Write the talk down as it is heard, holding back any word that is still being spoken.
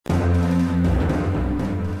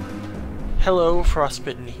Hello,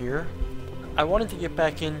 War2BNE here. I wanted to get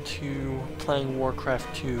back into playing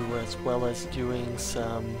Warcraft 2 as well as doing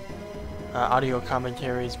some audio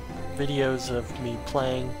commentaries, videos of me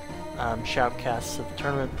playing, shoutcasts of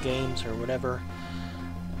tournament games or whatever.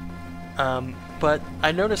 But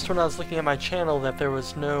I noticed when I was looking at my channel that there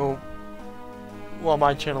was no, well,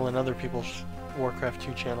 my channel and other people's Warcraft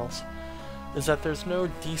 2 channels, is that there's no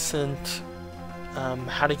decent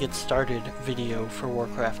how to get started video for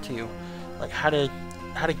Warcraft 2. Like how to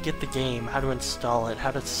get the game, how to install it, how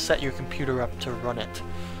to set your computer up to run it.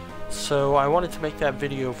 So I wanted to make that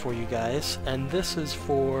video for you guys, and this is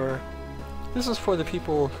for the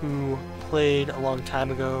people who played a long time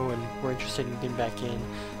ago and were interested in getting back in,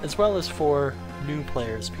 as well as for new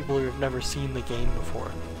players, people who have never seen the game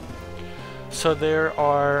before. So there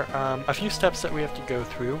are a few steps that we have to go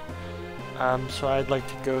through. So I'd like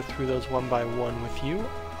to go through those one by one with you.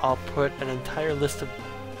 I'll put an entire list of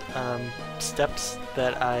steps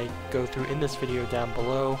that I go through in this video down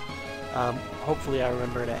below. Hopefully I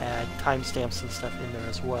remember to add timestamps and stuff in there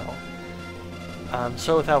as well.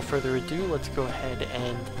 So without further ado, let's go ahead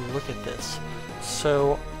and look at this.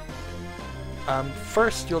 So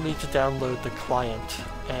first you'll need to download the client,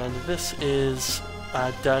 and this is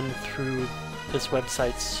done through this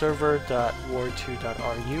website,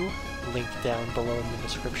 server.war2.ru, link down below in the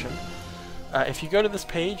description. If you go to this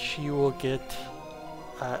page, you will get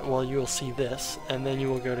well, you will see this, and then you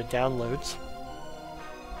will go to downloads.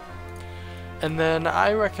 And then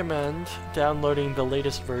I recommend downloading the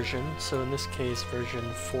latest version, so in this case version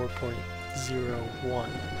 4.01.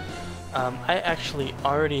 I actually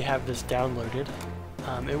already have this downloaded.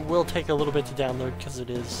 It will take a little bit to download because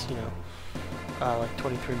it is, you know, like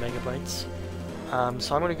 23 megabytes.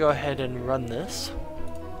 So I'm going to go ahead and run this.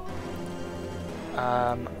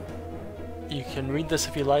 You can read this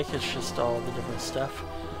if you like, it's just all the different stuff.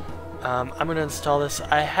 I'm going to install this.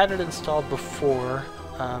 I had it installed before,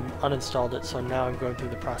 uninstalled it, so now I'm going through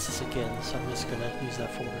the process again, so I'm just going to use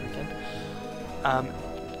that folder again.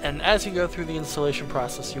 And as you go through the installation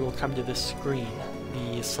process, you will come to this screen,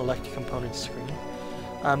 the Select Components screen.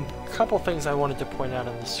 Couple things I wanted to point out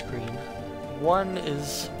on the screen. One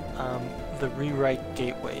is the rewrite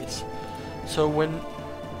gateways. So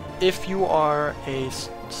if you are a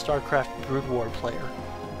StarCraft Brood War player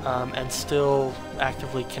and still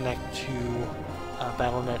actively connect to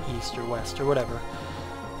Battle.net East or West or whatever,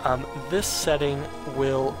 this setting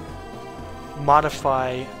will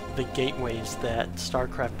modify the gateways that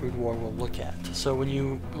StarCraft Brood War will look at. So when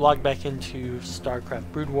you log back into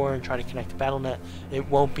StarCraft Brood War and try to connect to Battle.net, it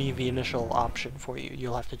won't be the initial option for you.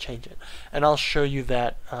 You'll have to change it. And I'll show you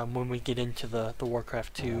that when we get into the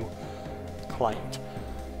Warcraft 2 client.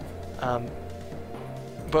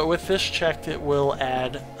 But with this checked, it will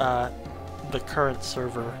add the current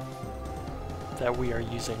server that we are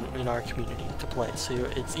using in our community to play, so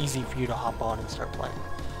it's easy for you to hop on and start playing.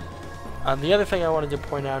 The other thing I wanted to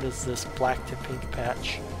point out is this black to pink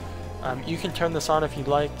patch. You can turn this on if you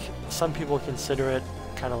like. Some people consider it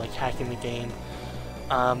kind of like hacking the game,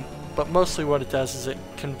 but mostly what it does is it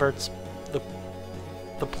converts the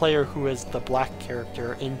player who is the black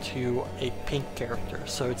character into a pink character,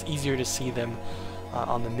 so it's easier to see them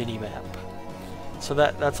on the mini-map. So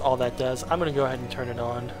that's all that does. I'm going to go ahead and turn it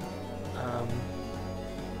on.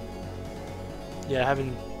 Yeah,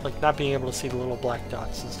 not being able to see the little black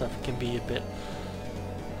dots and stuff can be a bit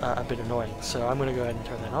annoying. So I'm going to go ahead and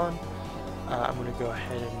turn that on. I'm going to go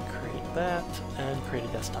ahead and create that and create a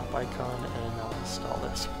desktop icon, and I'll install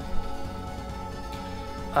this.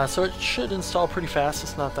 So it should install pretty fast.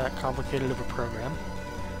 It's not that complicated of a program.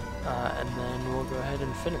 And then we'll go ahead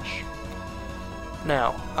and finish.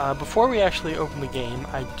 Now, before we actually open the game,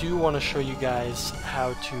 I do want to show you guys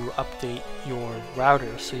how to update your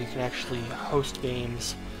router so you can actually host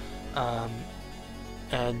games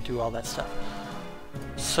and do all that stuff.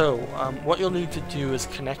 So, what you'll need to do is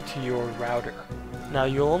connect to your router. Now,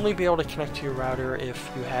 you'll only be able to connect to your router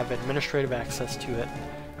if you have administrative access to it,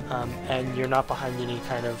 and you're not behind any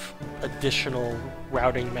kind of additional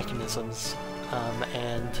routing mechanisms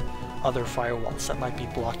and other firewalls that might be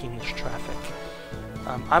blocking this traffic.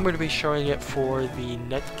 I'm going to be showing it for the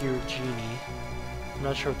Netgear Genie. I'm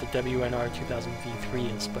not sure what the WNR 2000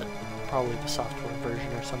 v3 is, but probably the software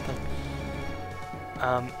version or something.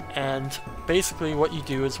 And basically what you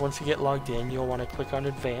do is once you get logged in, you'll want to click on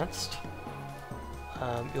Advanced.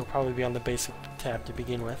 You'll probably be on the Basic tab to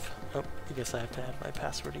begin with. Oh, I guess I have to add my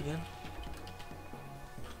password again.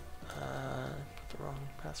 Put the wrong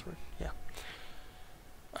password. Yeah.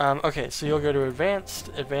 Okay, so you'll go to Advanced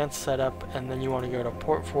Setup, and then you want to go to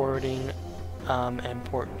Port Forwarding and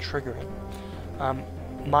Port Triggering.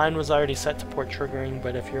 Mine was already set to port triggering,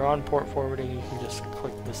 but if you're on port forwarding, you can just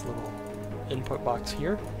click this little input box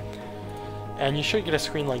here. And you should get a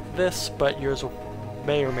screen like this, but yours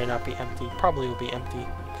may or may not be empty. Probably will be empty.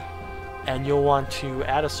 And you'll want to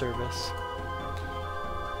add a service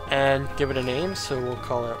and give it a name, so we'll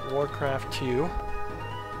call it Warcraft 2.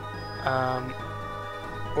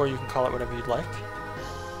 Or you can call it whatever you'd like.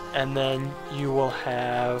 And then you will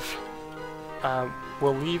have,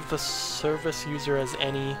 we'll leave the service user as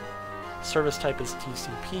any, service type is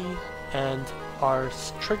TCP, and our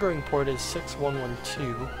triggering port is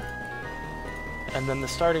 6112. And then the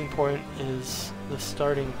starting point is,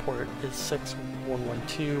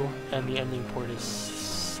 6112, and the ending port is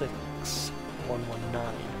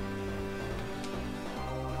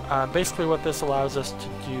 6119. Basically what this allows us to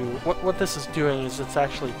do, what this is doing is it's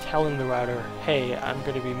actually telling the router, hey, I'm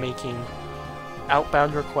going to be making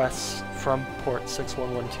outbound requests from port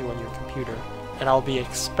 6112 on your computer, and I'll be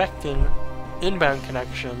expecting inbound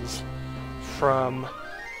connections from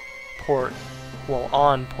port, well,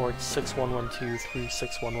 on ports 6112 through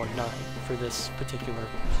 6119 for this particular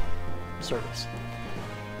service.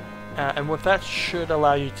 And what that should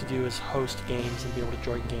allow you to do is host games and be able to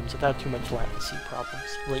join games without too much latency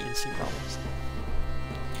problems.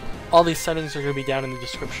 All these settings are going to be down in the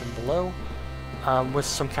description below, with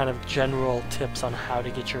some kind of general tips on how to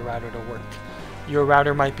get your router to work. Your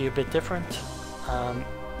router might be a bit different.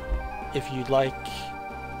 If you'd like,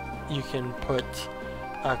 you can put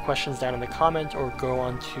questions down in the comment or go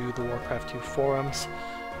onto the Warcraft 2 forums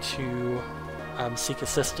to seek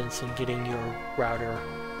assistance in getting your router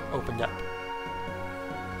opened up.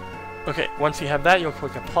 Okay, once you have that, you'll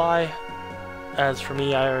click apply. As for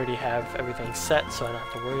me, I already have everything set, so I don't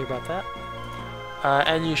have to worry about that.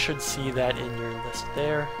 And you should see that in your list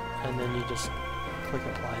there, and then you just click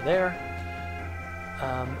apply there,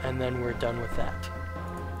 and then we're done with that.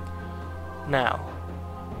 Now,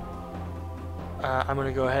 I'm going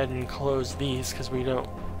to go ahead and close these because we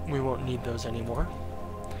won't need those anymore.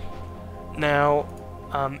 Now,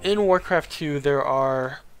 in Warcraft 2, there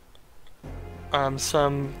are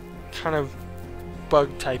some kind of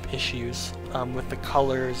bug type issues with the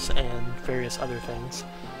colors and various other things.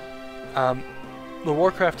 The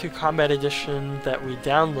Warcraft 2 Combat Edition that we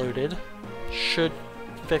downloaded should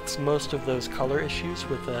fix most of those color issues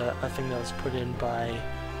with a thing that was put in by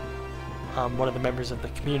one of the members of the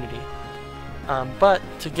community. But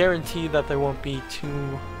to guarantee that there won't be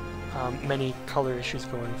too many color issues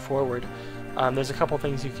going forward, there's a couple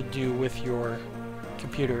things you can do with your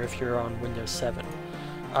computer if you're on Windows 7.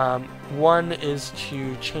 One is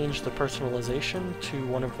to change the personalization to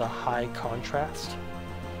one of the high contrast.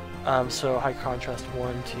 So high contrast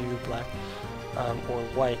 1, 2, black, or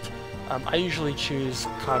white. I usually choose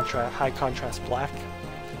high contrast black,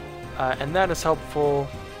 and that is helpful.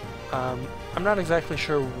 I'm not exactly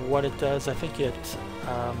sure what it does. I think it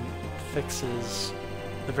fixes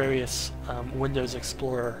the various Windows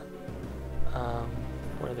Explorer,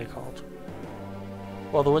 what are they called?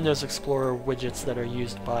 Well, the Windows Explorer widgets that are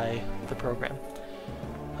used by the program,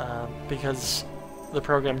 because the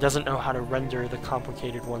program doesn't know how to render the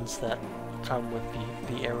complicated ones that come with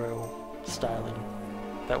the arrow styling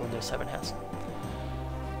that Windows 7 has.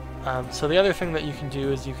 So the other thing that you can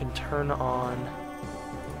do is you can turn on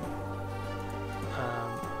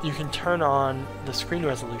the screen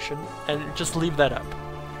resolution and just leave that up.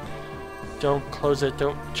 Don't close it,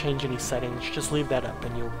 don't change any settings, just leave that up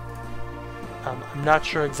and you'll... I'm not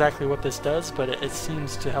sure exactly what this does, but it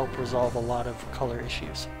seems to help resolve a lot of color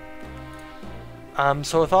issues.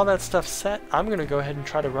 So with all that stuff set, I'm going to go ahead and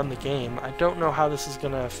try to run the game. I don't know how this is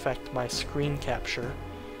going to affect my screen capture.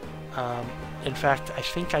 In fact, I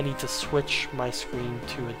think I need to switch my screen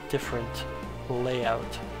to a different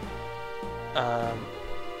layout.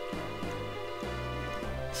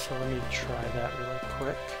 So let me try that really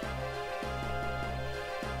quick.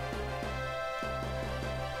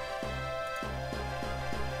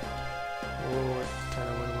 Oh, it kind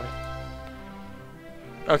of went away.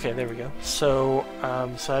 Okay, there we go. So,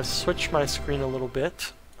 so I've switched my screen a little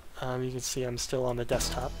bit. You can see I'm still on the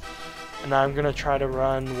desktop. And now I'm going to try to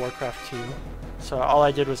run Warcraft 2. So all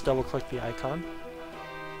I did was double click the icon.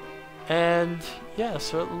 And yeah,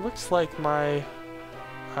 so it looks like my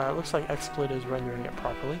XSplit is rendering it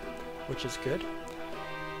properly, which is good.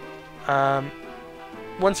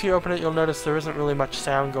 Once you open it, you'll notice there isn't really much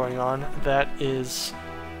sound going on. That is...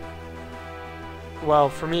 Well,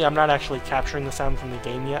 for me, I'm not actually capturing the sound from the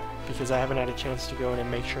game yet, because I haven't had a chance to go in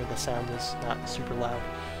and make sure the sound is not super loud.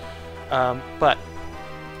 But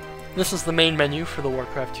this is the main menu for the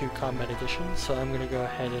Warcraft 2 Combat Edition, so I'm going to go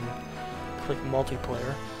ahead and click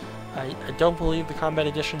Multiplayer. I don't believe the Combat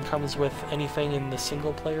Edition comes with anything in the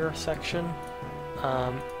single player section,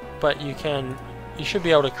 but you should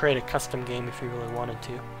be able to create a custom game if you really wanted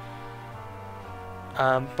to.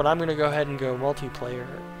 But I'm going to go ahead and go multiplayer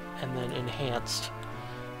and then enhanced.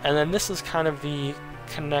 And then this is kind of the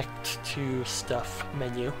connect to stuff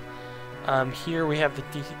menu. Here we have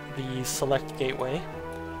the select gateway.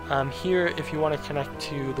 Here, if you want to connect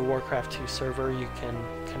to the Warcraft 2 server, you can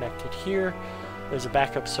connect it here. There's a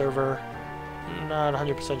backup server. Not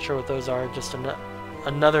 100% sure what those are, just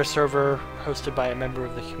another server hosted by a member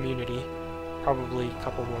of the community. Probably a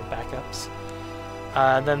couple more backups.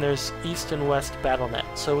 Then there's East and West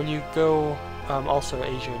BattleNet. So when you go, also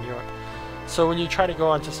Asia and Europe. So when you try to go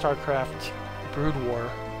onto StarCraft Brood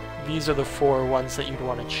War, these are the 4 ones that you'd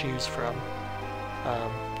want to choose from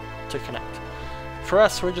to connect. For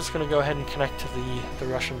us, we're just going to go ahead and connect to the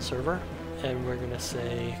Russian server, and we're going to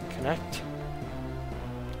say connect.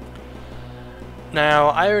 Now,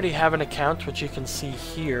 I already have an account, which you can see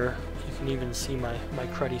here. You can even see my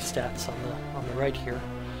cruddy stats on the right here.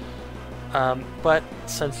 But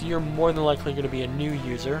since you're more than likely going to be a new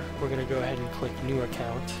user, we're going to go ahead and click New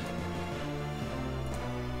Account.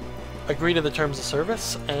 Agree to the terms of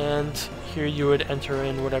service, and here you would enter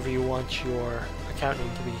in whatever you want your account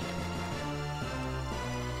name to be.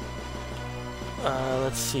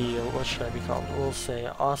 Let's see, what should I be called? We'll say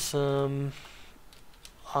Awesome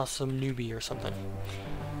Newbie or something.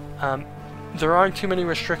 There aren't too many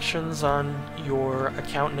restrictions on your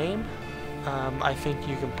account name. I think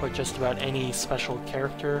you can put just about any special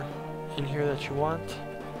character in here that you want.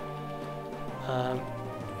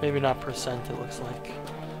 Maybe not percent, it looks like.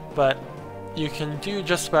 But you can do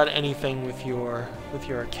just about anything with your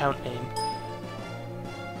account name.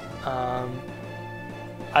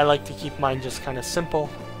 I like to keep mine just kind of simple,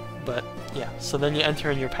 but yeah. So then you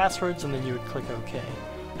enter in your passwords, and then you would click OK.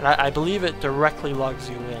 And I believe it directly logs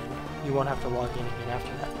you in. You won't have to log in again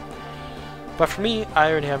after that. But for me, I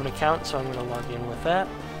already have an account, so I'm going to log in with that.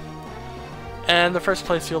 And the first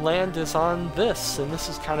place you'll land is on this, and this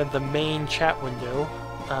is kind of the main chat window.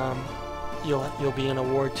 You'll be in a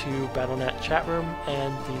War2 BattleNet chat room,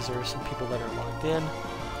 and these are some people that are logged in.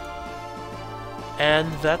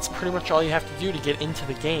 And that's pretty much all you have to do to get into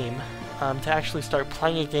the game. To actually start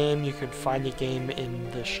playing a game, you could find a game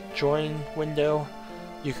in this join window.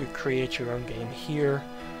 You could create your own game here,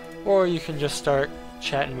 or you can just start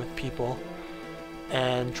chatting with people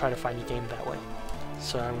and try to find a game that way.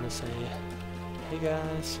 So I'm going to say, hey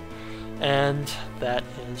guys, and that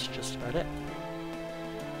is just about it.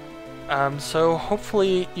 So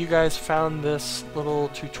hopefully you guys found this little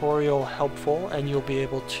tutorial helpful, and you'll be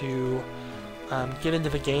able to get into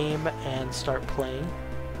the game and start playing.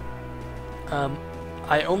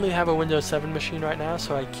 I only have a Windows 7 machine right now,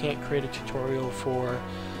 so I can't create a tutorial for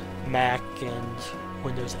Mac and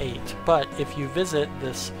Windows 8. But if you visit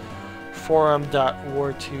this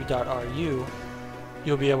forum.war2.ru,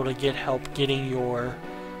 you'll be able to get help getting your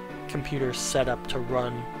computer set up to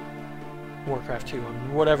run Warcraft 2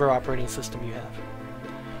 on whatever operating system you have.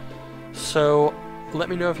 So let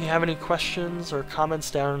me know if you have any questions or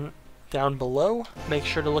comments down below. Make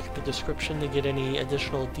sure to look at the description to get any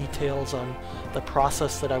additional details on the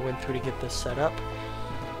process that I went through to get this set up.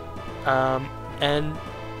 And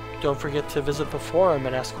don't forget to visit the forum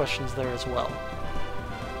and ask questions there as well.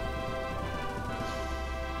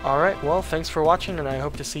 Alright, well, thanks for watching, and I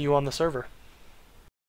hope to see you on the server.